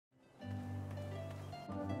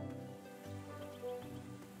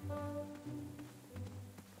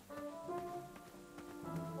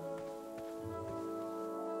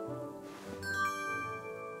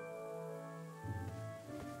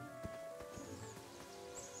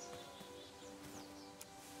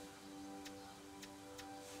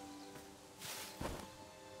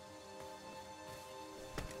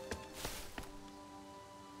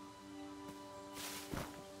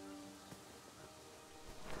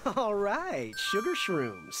All right, sugar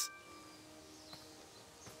shrooms.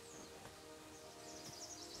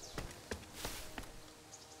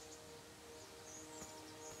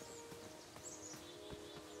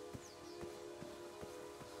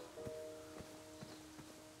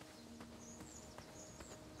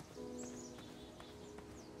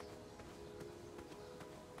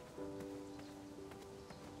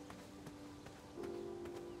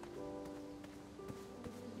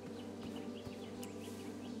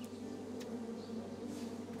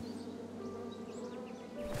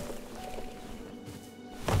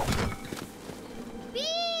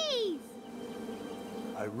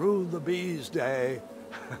 I ruled the bees' day.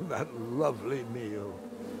 That lovely meal.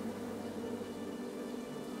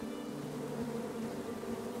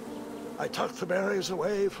 I tucked the berries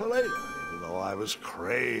away for later, even though I was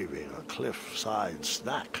craving a cliffside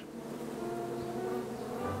snack.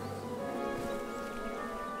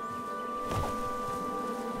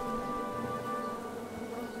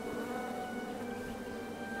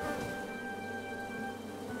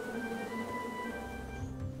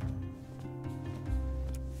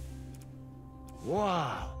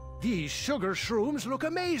 Wow, these sugar shrooms look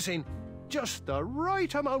amazing. Just the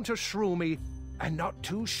right amount of shroomy and not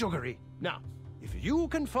too sugary. Now, if you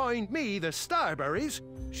can find me the starberries,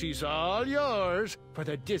 she's all yours for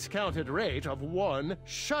the discounted rate of 1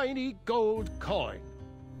 shiny gold coin.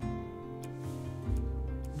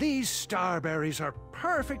 These starberries are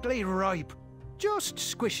perfectly ripe, just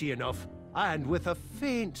squishy enough, and with a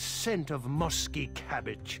faint scent of musky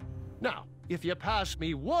cabbage. Now, if you pass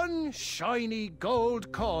me 1 shiny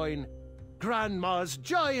gold coin, Grandma's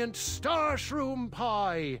giant star shroom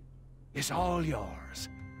pie is all yours.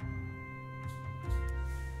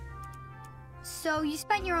 So you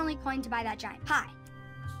spent your only coin to buy that giant pie?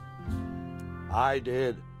 I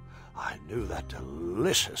did. I knew that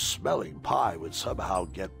delicious smelling pie would somehow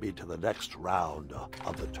get me to the next round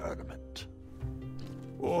of the tournament.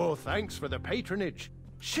 Oh, thanks for the patronage.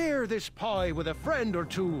 Share this pie with a friend or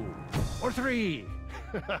 2, or 3.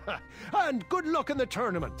 And good luck in the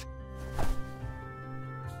tournament.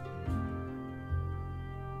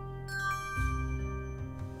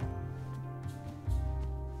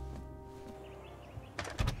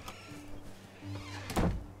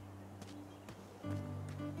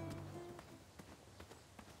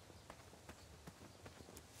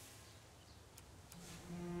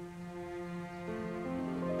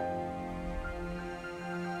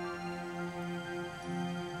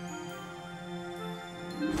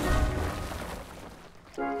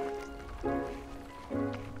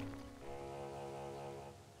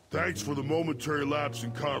 Thanks for the momentary lapse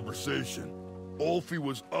in conversation. Ulfie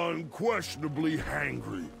was unquestionably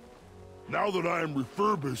hangry. Now that I am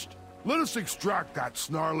refurbished, let us extract that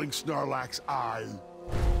snarling Snarlack's eye.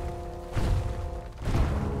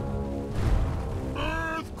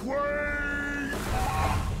 Earthquake!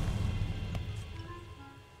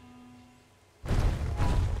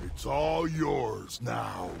 It's all yours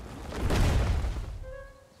now.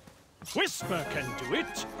 Whisper can do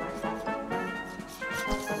it.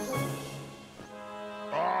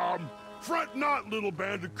 Fret not, little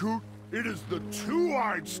bandicoot. It is the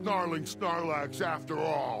two-eyed snarling Snarlax after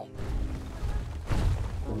all.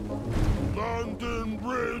 London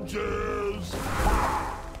Bridges!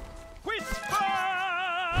 Whisper!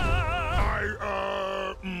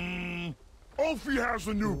 Ulfie has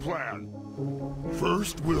a new plan.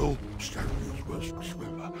 First we'll...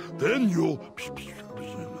 Then you'll...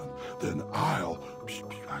 Then I'll...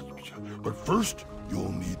 But first,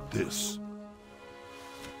 you'll need this.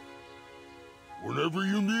 Whenever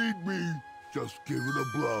you need me, just give it a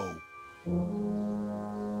blow.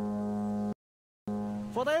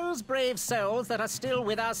 For those brave souls that are still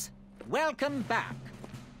with us, welcome back.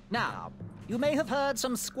 Now, you may have heard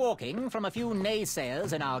some squawking from a few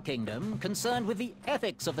naysayers in our kingdom concerned with the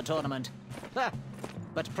ethics of the tournament.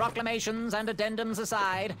 But proclamations and addendums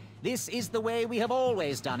aside, this is the way we have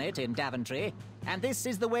always done it in Daventry, and this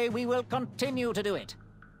is the way we will continue to do it.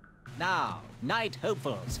 Now, Knight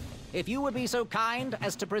Hopefuls, if you would be so kind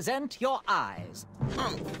as to present your eyes.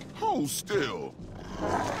 Hold still.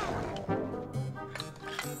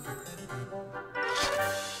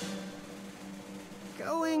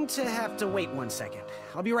 Going to have to wait 1 second.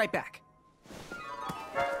 I'll be right back.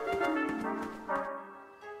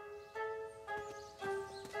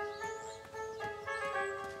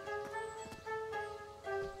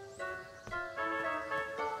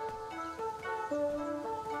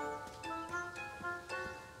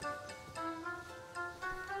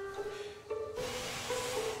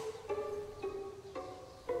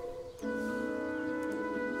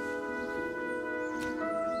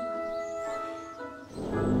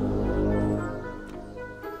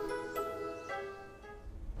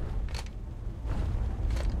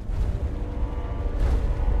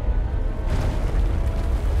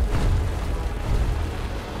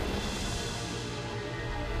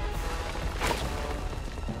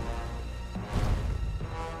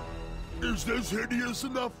 Is this hideous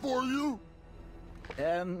enough for you?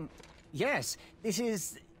 Yes. This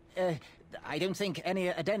is... I don't think any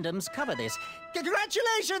addendums cover this.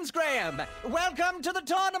 Congratulations, Graham! Welcome to the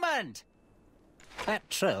tournament! That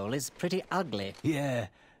troll is pretty ugly. Yeah,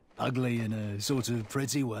 ugly in a sort of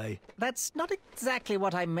pretty way. That's not exactly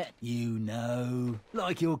what I meant. You know,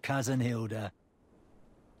 like your cousin Hilda.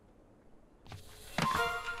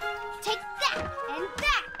 Take that and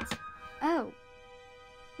that! Oh.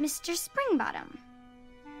 Mr. Springbottom.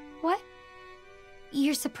 What?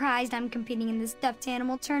 You're surprised I'm competing in the stuffed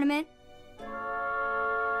animal tournament? You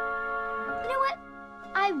know what?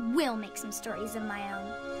 I will make some stories of my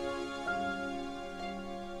own.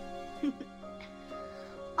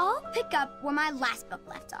 I'll pick up where my last book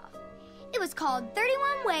left off. It was called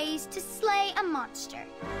 31 Ways to Slay a Monster.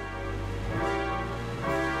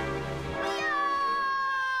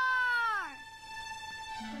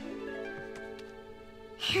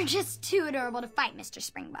 You're just too adorable to fight, Mr.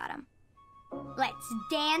 Springbottom. Let's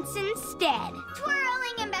dance instead.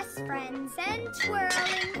 Twirling and best friends and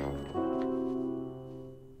twirling.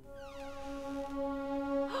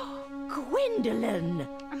 Gwendolyn!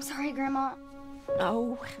 I'm sorry, Grandma.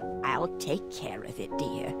 Oh, I'll take care of it,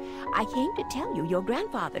 dear. I came to tell you your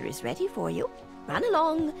grandfather is ready for you. Run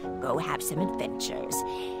along, go have some adventures.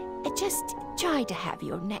 Just try to have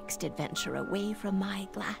your next adventure away from my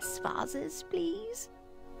glass vases, please.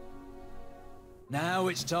 Now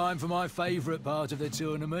it's time for my favourite part of the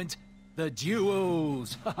tournament, the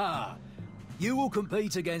duels. Haha! You will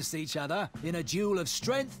compete against each other in a duel of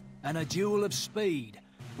strength and a duel of speed,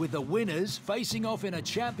 with the winners facing off in a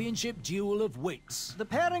championship duel of wits. The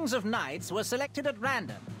pairings of knights were selected at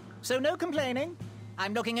random, so no complaining.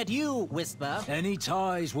 I'm looking at you, Whisper. Any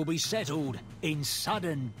ties will be settled in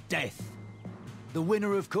sudden death. The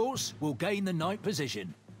winner, of course, will gain the knight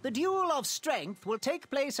position. The duel of strength will take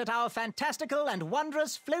place at our fantastical and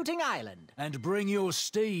wondrous floating island. And bring your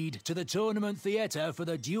steed to the tournament theatre for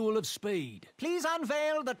the duel of speed. Please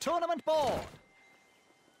unveil the tournament board.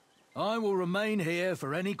 I will remain here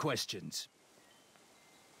for any questions.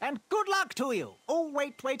 And good luck to you. Oh,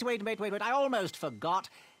 wait. I almost forgot.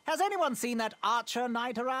 Has anyone seen that archer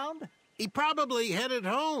knight around? He probably headed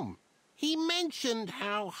home. He mentioned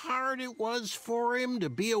how hard it was for him to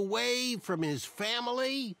be away from his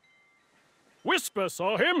family. Whisper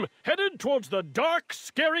saw him headed towards the dark,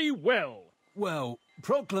 scary well. Well,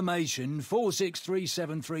 Proclamation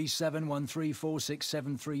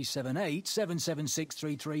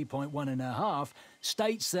 463737134673787763.1.5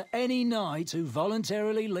 states that any knight who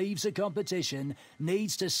voluntarily leaves a competition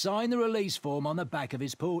needs to sign the release form on the back of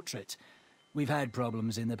his portrait. We've had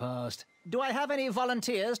problems in the past. Do I have any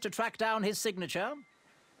volunteers to track down his signature?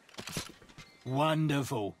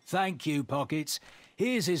 Wonderful. Thank you, Pockets.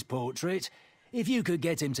 Here's his portrait. If you could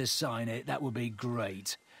get him to sign it, that would be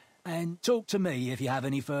great. And talk to me if you have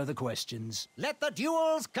any further questions. Let the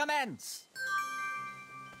duels commence!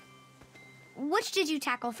 Which did you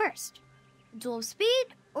tackle first? The duel of speed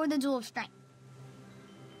or the duel of strength?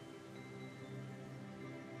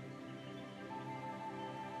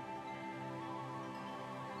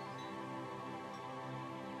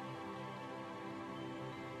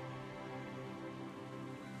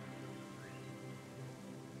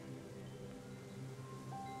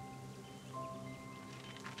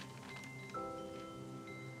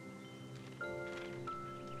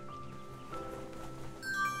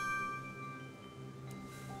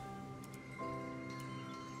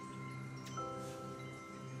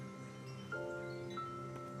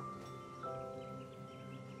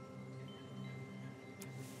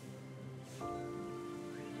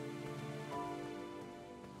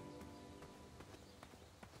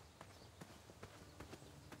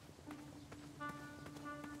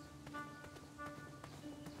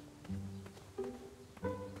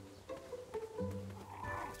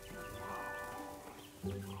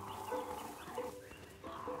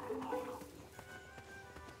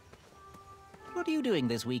 What are you doing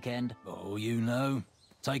this weekend? Oh, you know,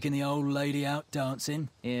 taking the old lady out dancing.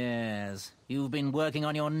 Yes. You've been working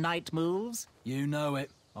on your night moves? You know it.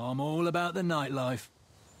 I'm all about the nightlife.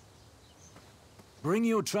 Bring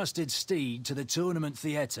your trusted steed to the tournament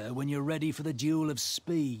theatre when you're ready for the duel of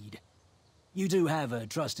speed. You do have a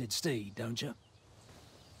trusted steed, don't you?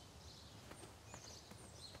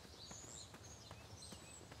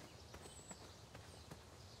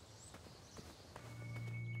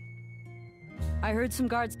 I heard some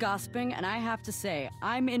guards gossiping, and I have to say,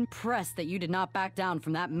 I'm impressed that you did not back down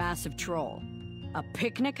from that massive troll. A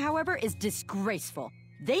picnic, however, is disgraceful.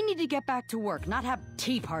 They need to get back to work, not have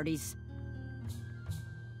tea parties.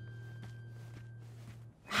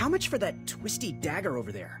 How much for that twisty dagger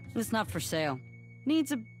over there? It's not for sale.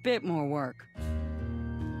 Needs a bit more work.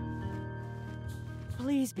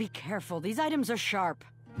 Please be careful. These items are sharp.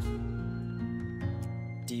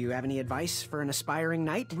 Do you have any advice for an aspiring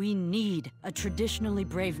knight? We need a traditionally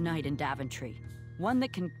brave knight in Daventry. One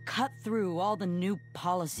that can cut through all the new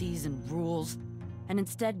policies and rules, and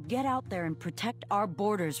instead get out there and protect our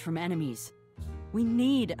borders from enemies. We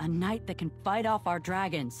need a knight that can fight off our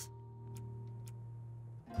dragons.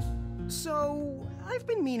 So, I've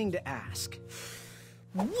been meaning to ask.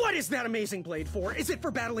 What is that amazing blade for? Is it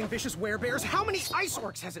for battling vicious werebears? How many ice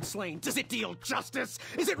orcs has it slain? Does it deal justice?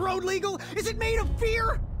 Is it road legal? Is it made of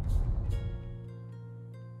fear?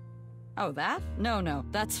 Oh, that? No,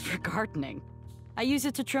 that's for gardening. I use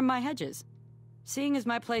it to trim my hedges. Seeing as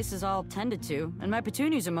my place is all tended to, and my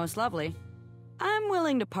petunias are most lovely, I'm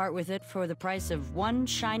willing to part with it for the price of 1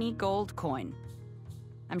 shiny gold coin.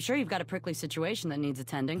 I'm sure you've got a prickly situation that needs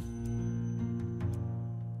attending.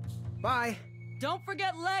 Bye. Don't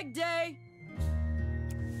forget leg day!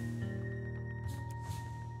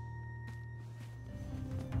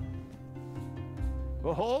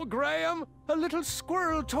 Oh, Graham, a little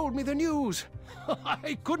squirrel told me the news.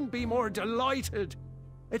 I couldn't be more delighted.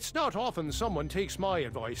 It's not often someone takes my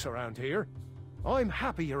advice around here. I'm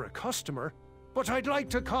happy you're a customer, but I'd like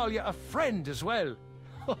to call you a friend as well.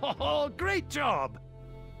 Oh, great job!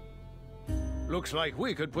 Looks like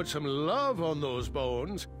we could put some love on those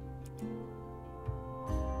bones.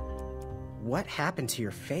 What happened to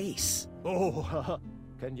your face? Oh,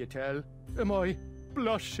 can you tell? Am I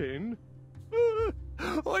blushing?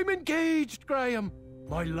 I'm engaged, Graham.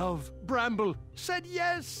 My love, Bramble, said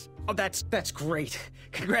yes. Oh, that's great.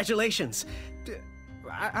 Congratulations.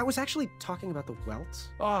 I was actually talking about the welts.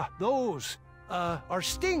 Ah, those are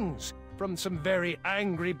stings from some very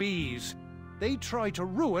angry bees. They try to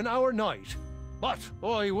ruin our night, but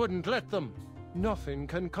I wouldn't let them. Nothing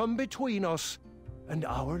can come between us and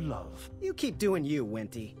our love. You keep doing you,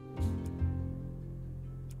 Wenty.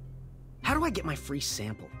 How do I get my free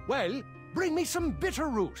sample? Well, bring me some bitter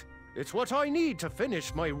root. It's what I need to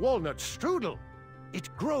finish my walnut strudel.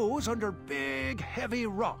 It grows under big, heavy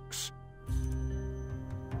rocks.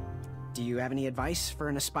 Do you have any advice for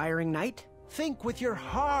an aspiring knight? Think with your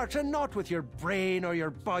heart and not with your brain or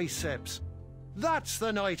your biceps. That's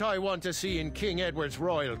the knight I want to see in King Edward's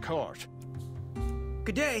royal court.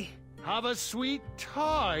 Good day. Have a sweet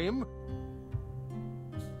time.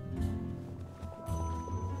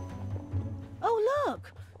 Oh,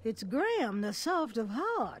 look! It's Graham, the soft of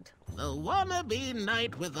heart. The wannabe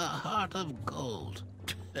knight with a heart of gold.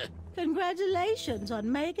 Congratulations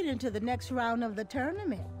on making it to the next round of the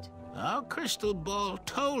tournament. Our crystal ball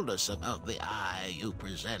told us about the eye you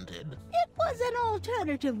presented. It was an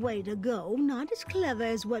alternative way to go, not as clever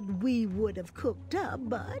as what we would have cooked up,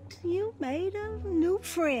 but you made a new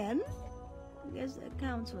friend. I guess that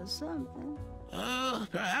counts for something.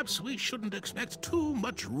 Perhaps we shouldn't expect too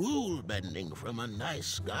much rule-bending from a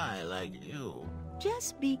nice guy like you.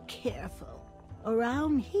 Just be careful.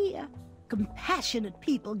 Around here, compassionate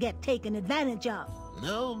people get taken advantage of.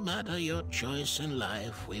 No matter your choice in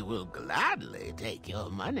life, we will gladly take your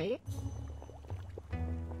money.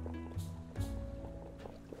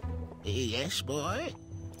 Yes, boy?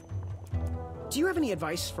 Do you have any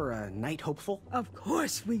advice for a knight hopeful? Of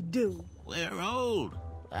course we do. We're old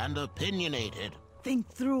and opinionated. Think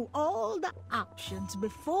through all the options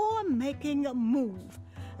before making a move.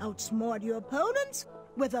 Outsmart your opponents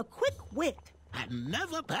with a quick wit. And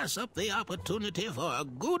never pass up the opportunity for a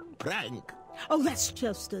good prank. Oh, that's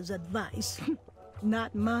Chester's advice,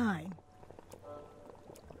 not mine.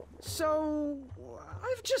 So,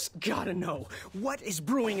 I've just gotta know, what is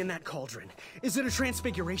brewing in that cauldron? Is it a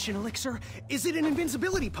transfiguration elixir? Is it an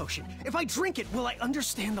invincibility potion? If I drink it, will I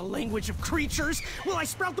understand the language of creatures? Will I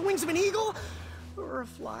sprout the wings of an eagle? Or a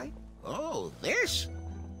fly? Oh, this?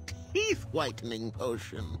 Teeth-whitening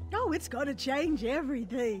potion. Oh, it's gonna change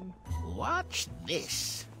everything. Watch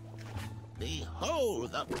this.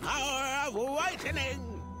 Behold the power of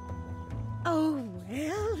whitening! Oh,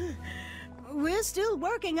 well, we're still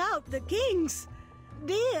working out the kinks.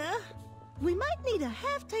 Dear, we might need a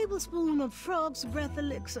half-tablespoon of Frog's Breath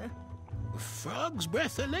Elixir. Frog's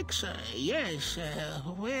Breath Elixir? Yes,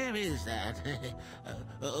 where is that?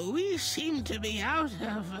 We seem to be out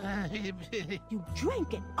of... You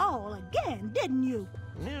drank it all again, didn't you?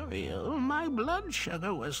 Muriel, my blood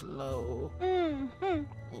sugar was low. Mm-hmm.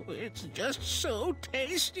 It's just so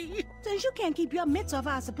tasty. Since you can't keep your mitts off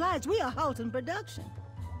our supplies, we are halting production.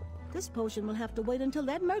 This potion will have to wait until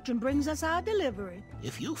that merchant brings us our delivery.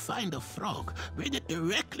 If you find a frog, bring it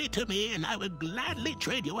directly to me and I will gladly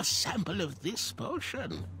trade you a sample of this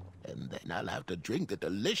potion. And then I'll have to drink the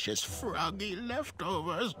delicious froggy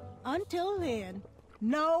leftovers. Until then,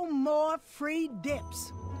 no more free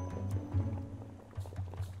dips.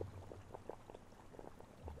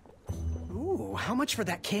 Ooh, how much for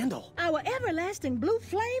that candle? Our everlasting blue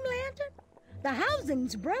flame lantern? The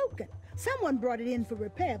housing's broken. Someone brought it in for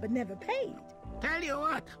repair but never paid. Tell you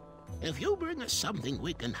what, if you bring us something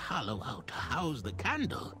we can hollow out to house the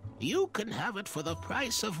candle, you can have it for the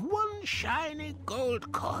price of one shiny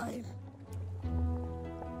gold coin.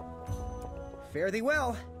 Fare thee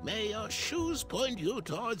well. May your shoes point you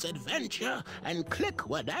towards adventure and click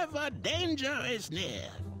whenever danger is near.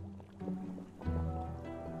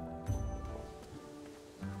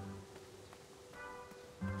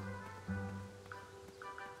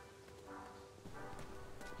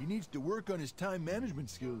 He needs to work on his time management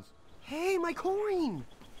skills. Hey, my coin!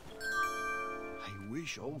 I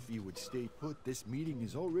wish Ulfie would stay put. This meeting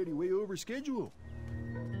is already way over schedule.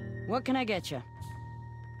 What can I get you?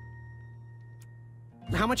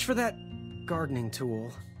 How much for that gardening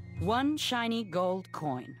tool? One shiny gold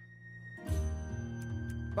coin.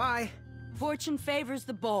 Bye. Fortune favors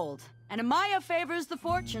the bold, and Amaya favors the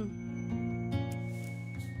fortune.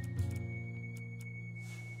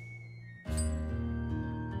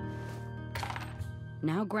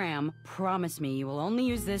 Now, Graham, promise me you will only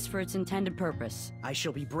use this for its intended purpose. I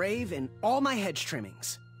shall be brave in all my hedge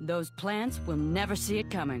trimmings. Those plants will never see it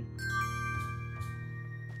coming.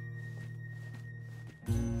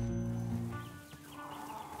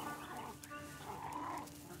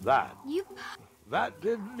 That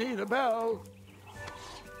didn't need a bell.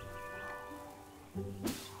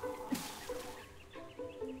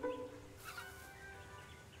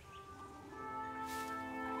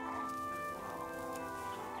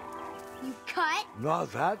 You cut?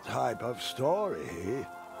 Not that type of story.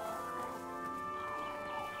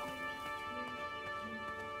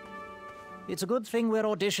 It's a good thing we're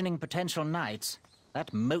auditioning potential knights.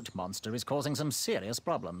 That moat monster is causing some serious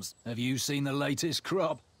problems. Have you seen the latest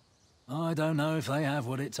crop? I don't know if they have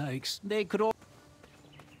what it takes. They could all...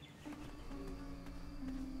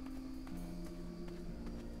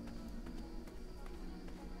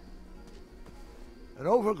 An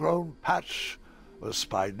overgrown patch of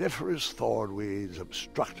spiniferous thornweeds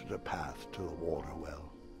obstructed a path to the water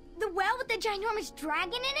well. The well with the ginormous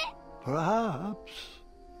dragon in it? Perhaps.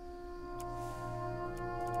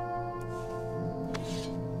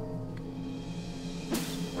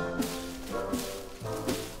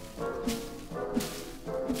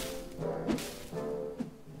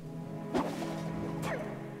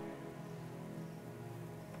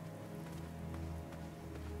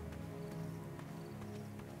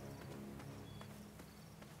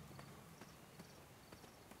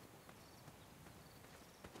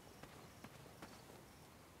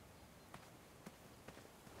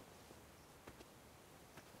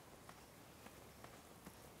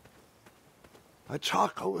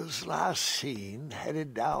 Achaka was last seen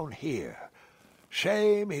headed down here.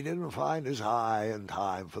 Shame he didn't find his eye in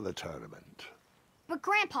time for the tournament. But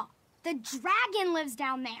Grandpa, the dragon lives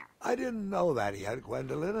down there. I didn't know that yet,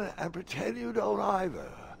 Gwendolyn, and pretend you don't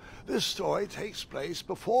either. This story takes place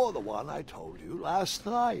before the one I told you last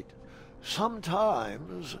night.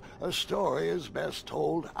 Sometimes a story is best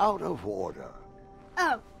told out of order.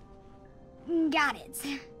 Oh, got it.